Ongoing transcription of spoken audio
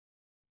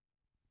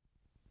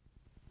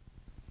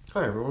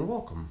Hi everyone,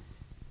 welcome.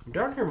 I'm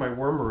down here in my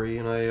wormery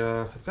and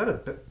I've got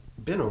a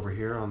bin over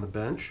here on the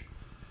bench.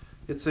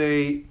 It's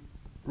a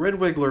red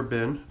wiggler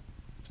bin.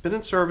 It's been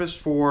in service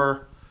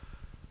for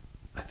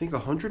I think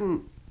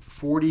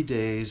 140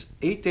 days.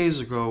 8 days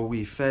ago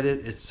we fed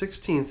it its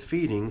 16th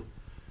feeding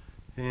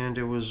and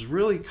it was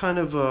really kind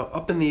of a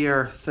up in the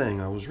air thing.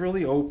 I was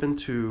really open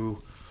to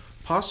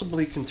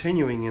possibly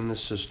continuing in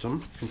this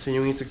system,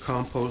 continuing to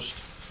compost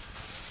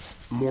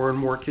more and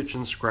more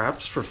kitchen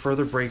scraps for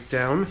further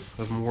breakdown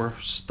of more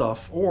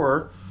stuff,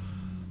 or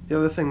the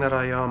other thing that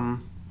I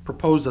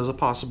proposed as a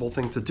possible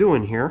thing to do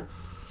in here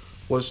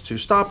was to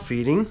stop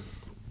feeding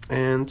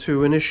and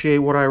to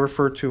initiate what I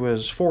refer to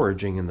as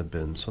foraging in the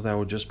bin. So that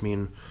would just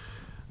mean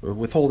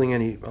withholding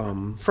any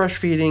fresh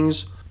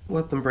feedings,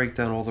 let them break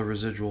down all the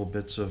residual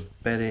bits of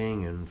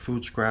bedding and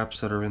food scraps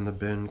that are in the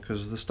bin,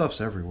 because the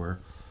stuff's everywhere.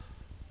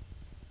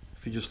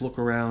 If you just look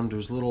around,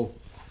 there's little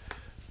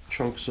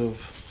chunks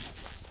of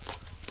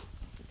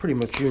pretty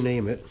much you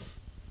name it.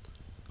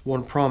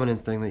 One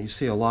prominent thing that you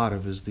see a lot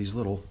of is these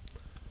little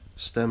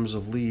stems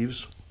of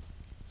leaves.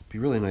 It'd be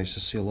really nice to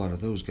see a lot of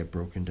those get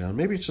broken down.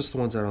 Maybe it's just the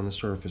ones out on the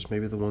surface.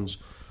 Maybe the ones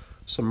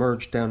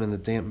submerged down in the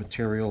damp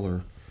material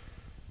are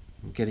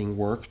getting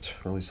worked,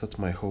 or at least that's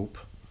my hope.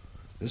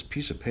 This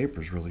piece of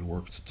paper's really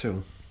worked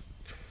too.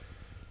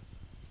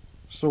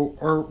 So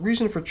our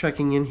reason for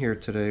checking in here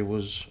today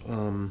was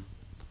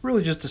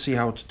really just to see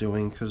how it's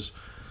doing, because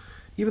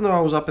even though I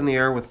was up in the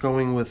air with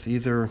going with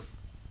either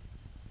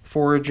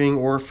foraging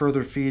or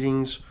further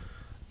feedings,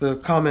 the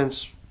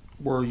comments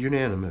were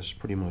unanimous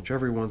pretty much.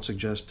 Everyone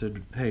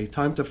suggested, hey,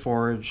 time to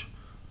forage,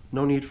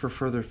 no need for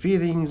further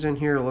feedings in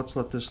here, let's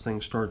let this thing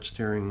start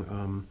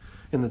steering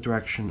in the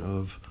direction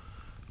of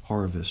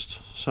harvest.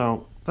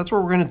 So that's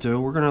what we're going to do.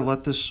 We're going to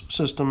let this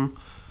system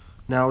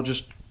now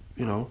just,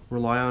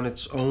 rely on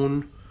its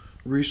own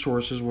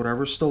resources,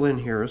 whatever's still in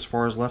here as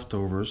far as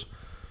leftovers.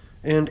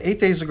 And 8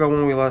 days ago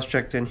when we last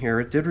checked in here,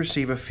 it did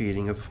receive a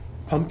feeding of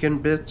pumpkin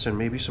bits and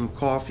maybe some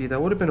coffee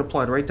that would have been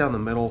applied right down the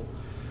middle.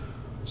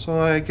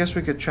 So I guess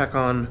we could check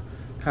on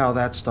how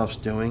that stuff's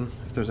doing,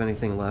 if there's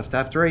anything left.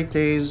 After 8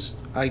 days,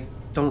 I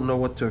don't know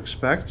what to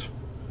expect.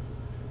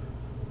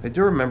 I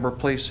do remember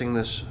placing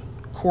this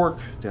cork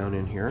down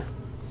in here.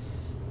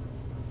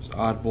 It's an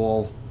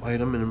oddball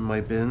item in my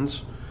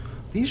bins.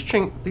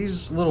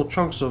 These little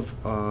chunks of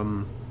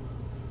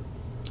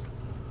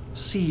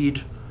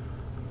seed,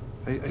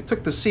 I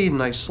took the seed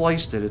and I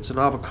sliced it. It's an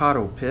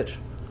avocado pit.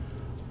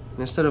 And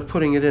instead of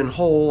putting it in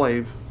whole,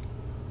 I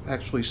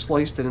actually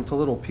sliced it into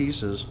little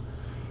pieces.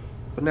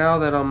 But now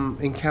that I'm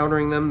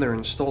encountering them,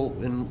 they're still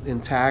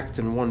intact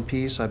in one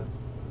piece.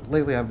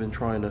 Lately I've been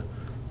trying to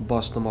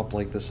bust them up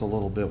like this a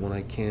little bit when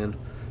I can,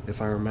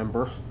 if I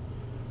remember.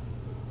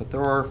 But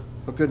there are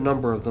a good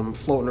number of them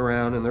floating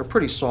around, and they're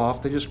pretty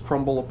soft. They just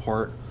crumble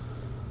apart,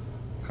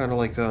 kind of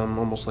like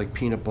almost like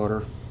peanut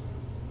butter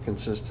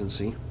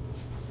consistency.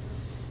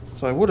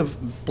 So I would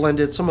have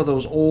blended some of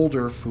those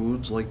older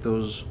foods, like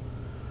those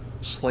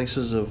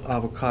slices of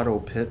avocado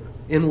pit,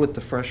 in with the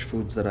fresh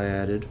foods that I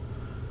added.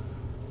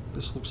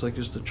 This looks like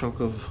just a chunk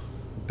of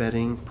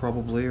bedding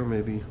probably, or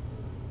maybe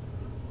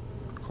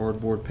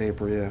cardboard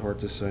paper. Yeah, hard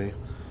to say.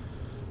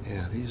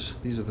 Yeah, these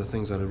are the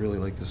things that I'd really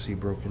like to see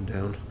broken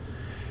down.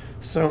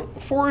 So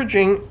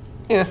foraging,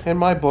 in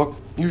my book,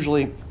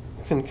 usually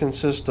can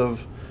consist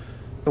of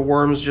the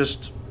worms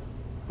just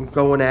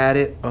going at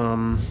it,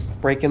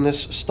 breaking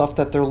this stuff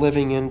that they're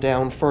living in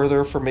down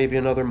further for maybe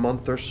another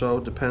month or so.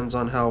 Depends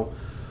on how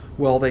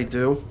well they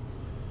do.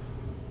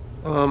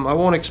 I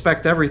won't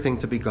expect everything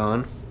to be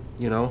gone.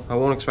 I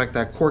won't expect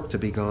that cork to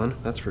be gone,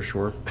 that's for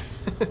sure.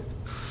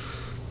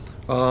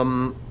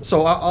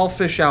 So I'll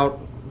fish out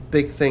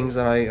big things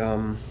that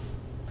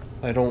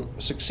I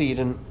don't succeed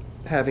in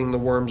having the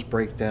worms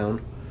break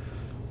down,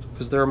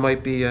 because there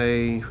might be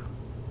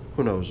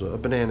who knows, a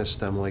banana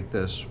stem like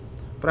this.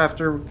 But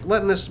after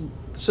letting this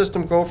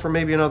system go for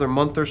maybe another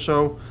month or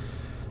so,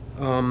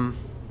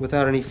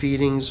 without any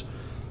feedings,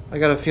 I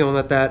got a feeling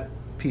that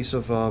piece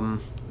of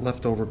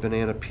leftover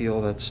banana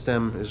peel, that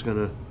stem, is going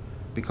to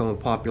become a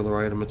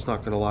popular item. It's not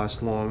going to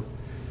last long.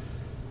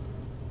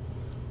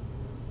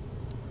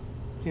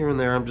 Here and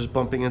there I'm just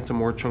bumping into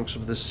more chunks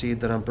of this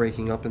seed that I'm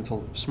breaking up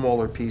into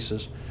smaller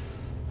pieces.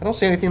 I don't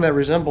see anything that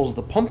resembles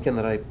the pumpkin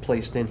that I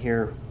placed in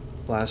here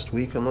last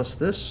week, unless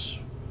this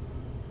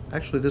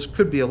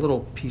could be a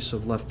little piece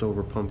of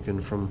leftover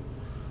pumpkin from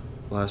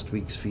last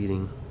week's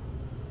feeding.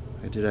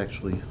 I did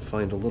actually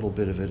find a little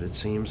bit of it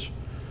seems.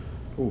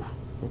 Ooh,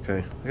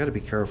 okay, I gotta be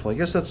careful. I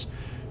guess that's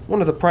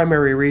one of the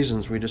primary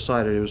reasons we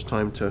decided it was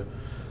time to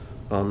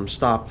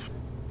stop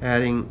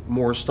adding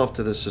more stuff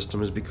to this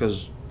system, is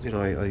because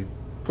I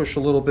push a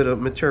little bit of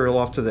material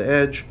off to the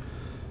edge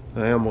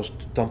and I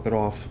almost dump it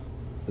off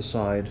the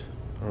side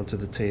onto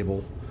the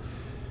table.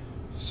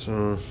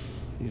 So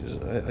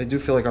I do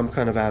feel like I'm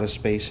kind of out of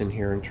space in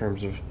here in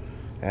terms of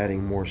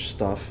adding more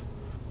stuff.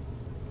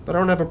 But I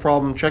don't have a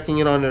problem checking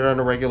in on it on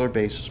a regular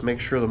basis.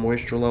 Make sure the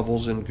moisture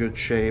level's in good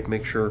shape.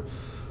 Make sure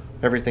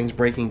everything's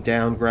breaking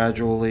down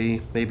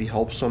gradually. Maybe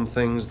help some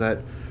things that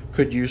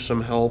could use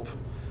some help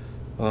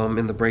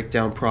in the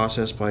breakdown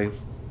process by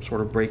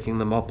sort of breaking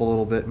them up a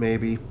little bit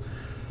maybe.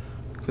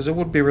 Because it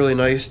would be really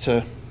nice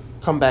to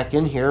come back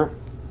in here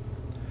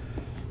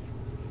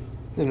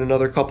in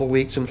another couple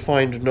weeks and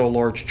find no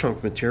large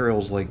chunk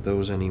materials like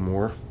those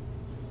anymore.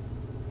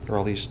 Or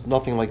at least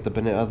nothing like the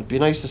banana. It'd be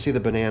nice to see the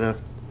banana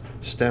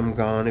stem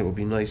gone. It would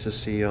be nice to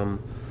see a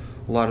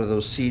lot of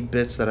those seed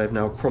bits that I've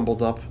now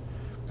crumbled up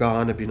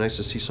gone. It'd be nice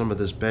to see some of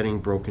this bedding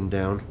broken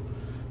down.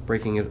 I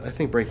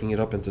think breaking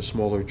it up into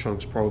smaller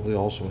chunks probably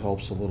also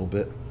helps a little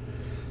bit.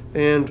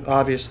 And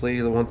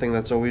obviously the one thing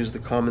that's always the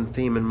common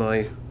theme in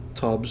my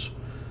tubs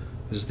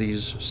is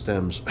these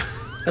stems.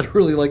 I'd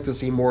really like to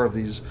see more of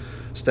these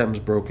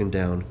stems broken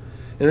down.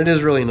 And it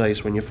is really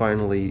nice when you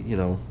finally,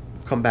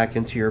 come back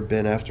into your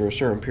bin after a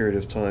certain period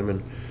of time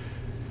and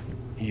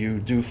you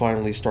do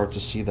finally start to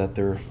see that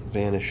they're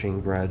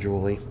vanishing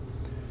gradually.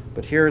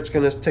 But here it's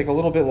going to take a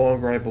little bit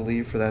longer, I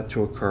believe, for that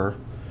to occur.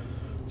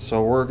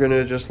 So we're going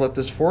to just let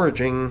this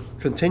foraging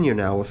continue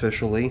now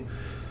officially.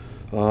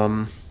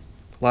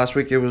 Last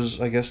week it was,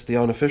 I guess, the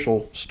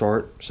unofficial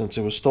start, since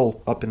it was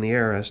still up in the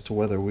air as to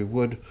whether we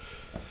would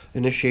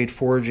initiate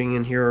foraging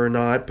in here or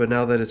not. But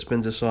now that it's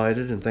been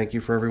decided, and thank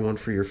you for everyone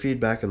for your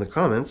feedback in the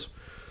comments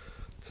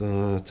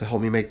to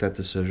help me make that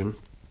decision.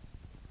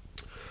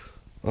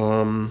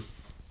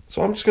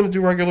 So I'm just going to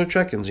do regular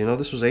check-ins.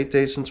 This was 8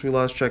 days since we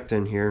last checked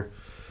in here.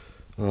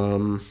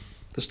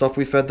 The stuff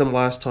we fed them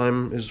last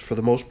time is for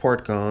the most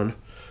part gone.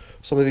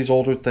 Some of these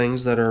older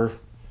things that are,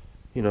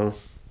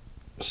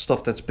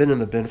 stuff that's been in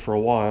the bin for a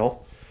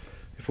while,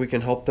 if we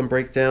can help them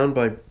break down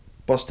by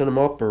busting them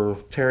up or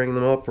tearing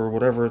them up or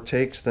whatever it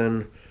takes,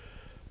 then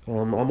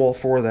I'm all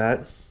for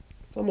that.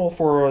 I'm all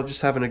for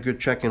just having a good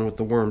check-in with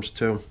the worms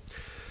too.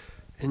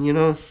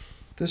 And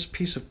this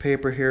piece of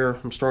paper here,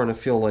 I'm starting to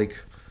feel like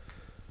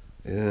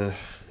it's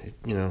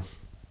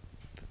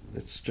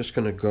just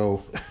gonna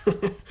go.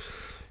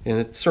 And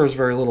it serves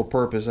very little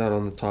purpose out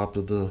on the top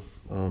of the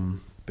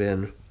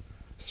bin.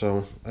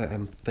 So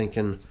I'm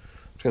thinking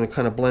I'm going to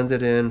kind of blend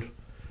it in,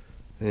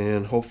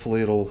 and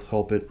hopefully it'll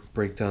help it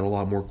break down a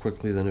lot more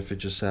quickly than if it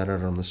just sat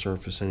out on the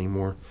surface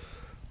anymore.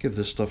 Give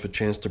this stuff a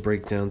chance to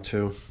break down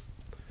too.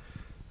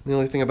 The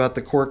only thing about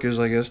the cork is,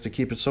 I guess, to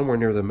keep it somewhere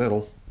near the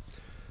middle,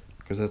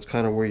 because that's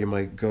kind of where you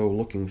might go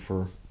looking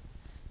for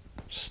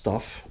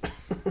stuff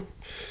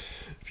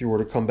if you were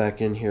to come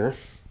back in here.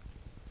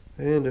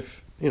 And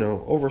if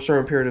over a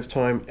certain period of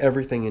time,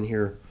 everything in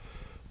here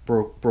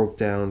broke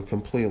down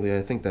completely,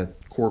 I think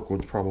that cork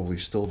would probably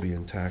still be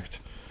intact.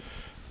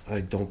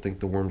 I don't think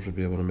the worms would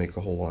be able to make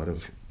a whole lot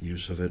of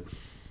use of it.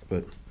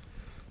 But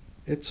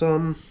it's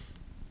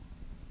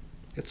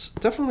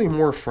definitely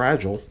more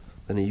fragile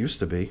than it used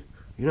to be.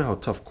 You know how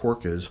tough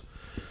cork is.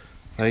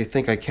 I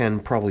think I can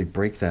probably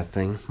break that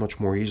thing much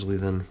more easily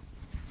than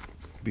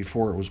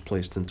before it was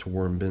placed into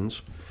worm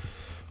bins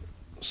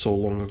so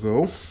long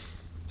ago.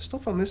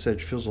 Stuff on this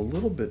edge feels a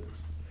little bit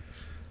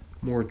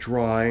more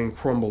dry and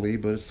crumbly,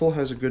 but it still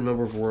has a good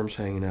number of worms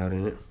hanging out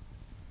in it.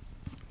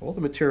 All the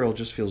material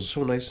just feels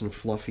so nice and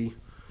fluffy.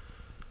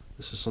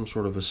 This is some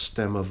sort of a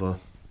stem of a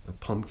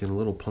pumpkin, a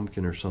little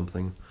pumpkin or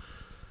something.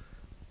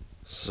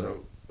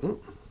 So,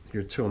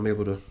 here too, I'm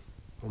able to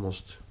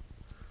almost,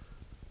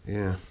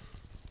 yeah.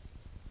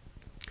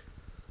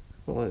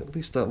 Well, at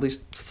least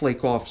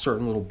flake off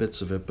certain little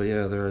bits of it. But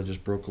yeah, there I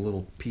just broke a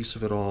little piece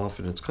of it off,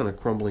 and it's kind of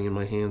crumbling in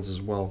my hands as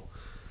well.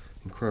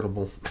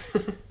 Incredible.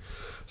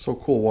 So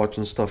cool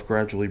watching stuff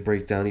gradually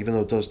break down, even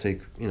though it does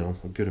take,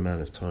 a good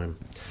amount of time.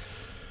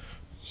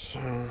 So,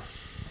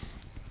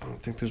 I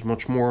don't think there's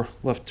much more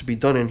left to be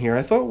done in here.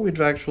 I thought we'd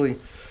actually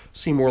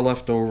see more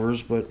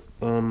leftovers, but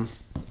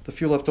the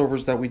few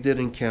leftovers that we did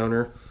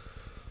encounter,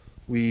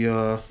 we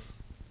kind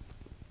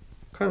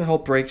of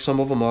helped break some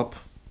of them up.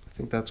 I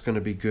think that's going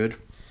to be good.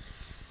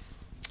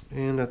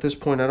 And at this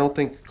point, I don't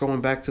think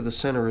going back to the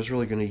center is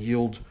really going to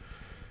yield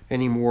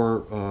any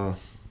more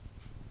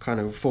kind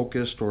of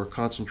focused or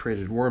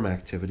concentrated worm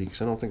activity,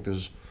 because I don't think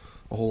there's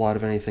a whole lot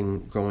of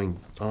anything going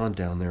on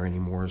down there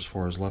anymore as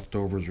far as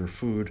leftovers or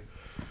food.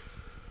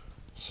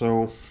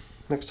 So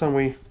next time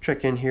we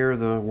check in here,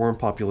 the worm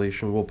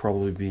population will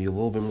probably be a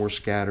little bit more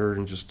scattered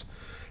and just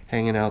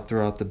hanging out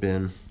throughout the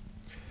bin.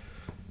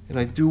 And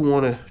I do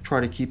want to try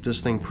to keep this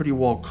thing pretty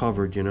well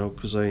covered,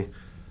 because I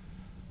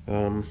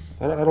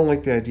don't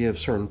like the idea of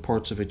certain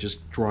parts of it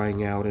just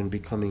drying out and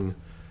becoming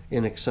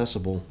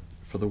inaccessible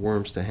for the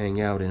worms to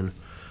hang out in.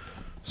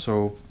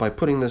 So by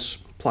putting this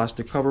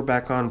plastic cover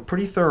back on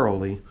pretty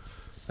thoroughly,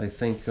 I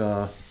think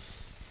we'll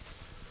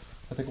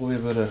be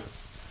able to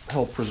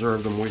help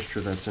preserve the moisture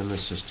that's in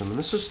this system. And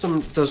the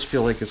system does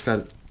feel like it's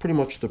got pretty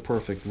much the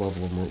perfect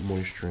level of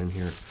moisture in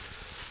here.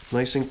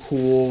 Nice and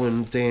cool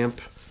and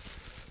damp,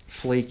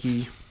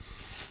 flaky.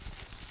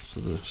 So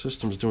the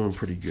system's doing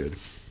pretty good.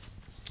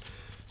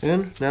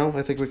 And now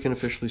I think we can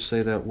officially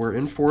say that we're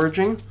in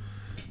foraging.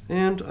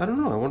 And I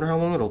don't know, I wonder how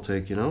long it'll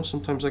take,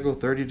 Sometimes I go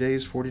 30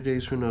 days, 40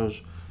 days, who knows.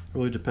 It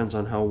really depends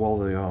on how well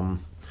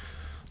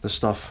the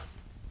stuff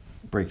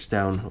breaks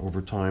down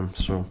over time.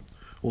 So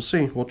we'll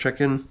see. We'll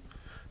check in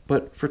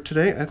But for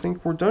today, I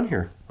think we're done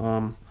here.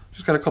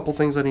 Just got a couple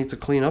things I need to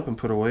clean up and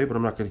put away, but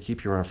I'm not going to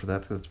keep you around for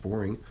that because that's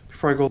boring.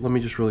 Before I go, let me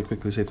just really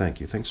quickly say thank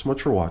you. Thanks so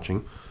much for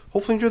watching.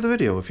 Hopefully you enjoyed the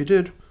video. If you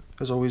did,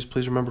 as always,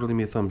 please remember to leave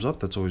me a thumbs up.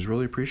 That's always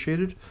really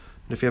appreciated.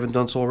 And if you haven't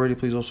done so already,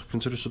 please also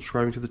consider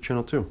subscribing to the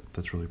channel too.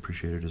 That's really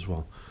appreciated as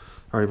well.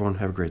 All right, everyone,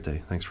 have a great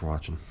day. Thanks for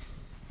watching.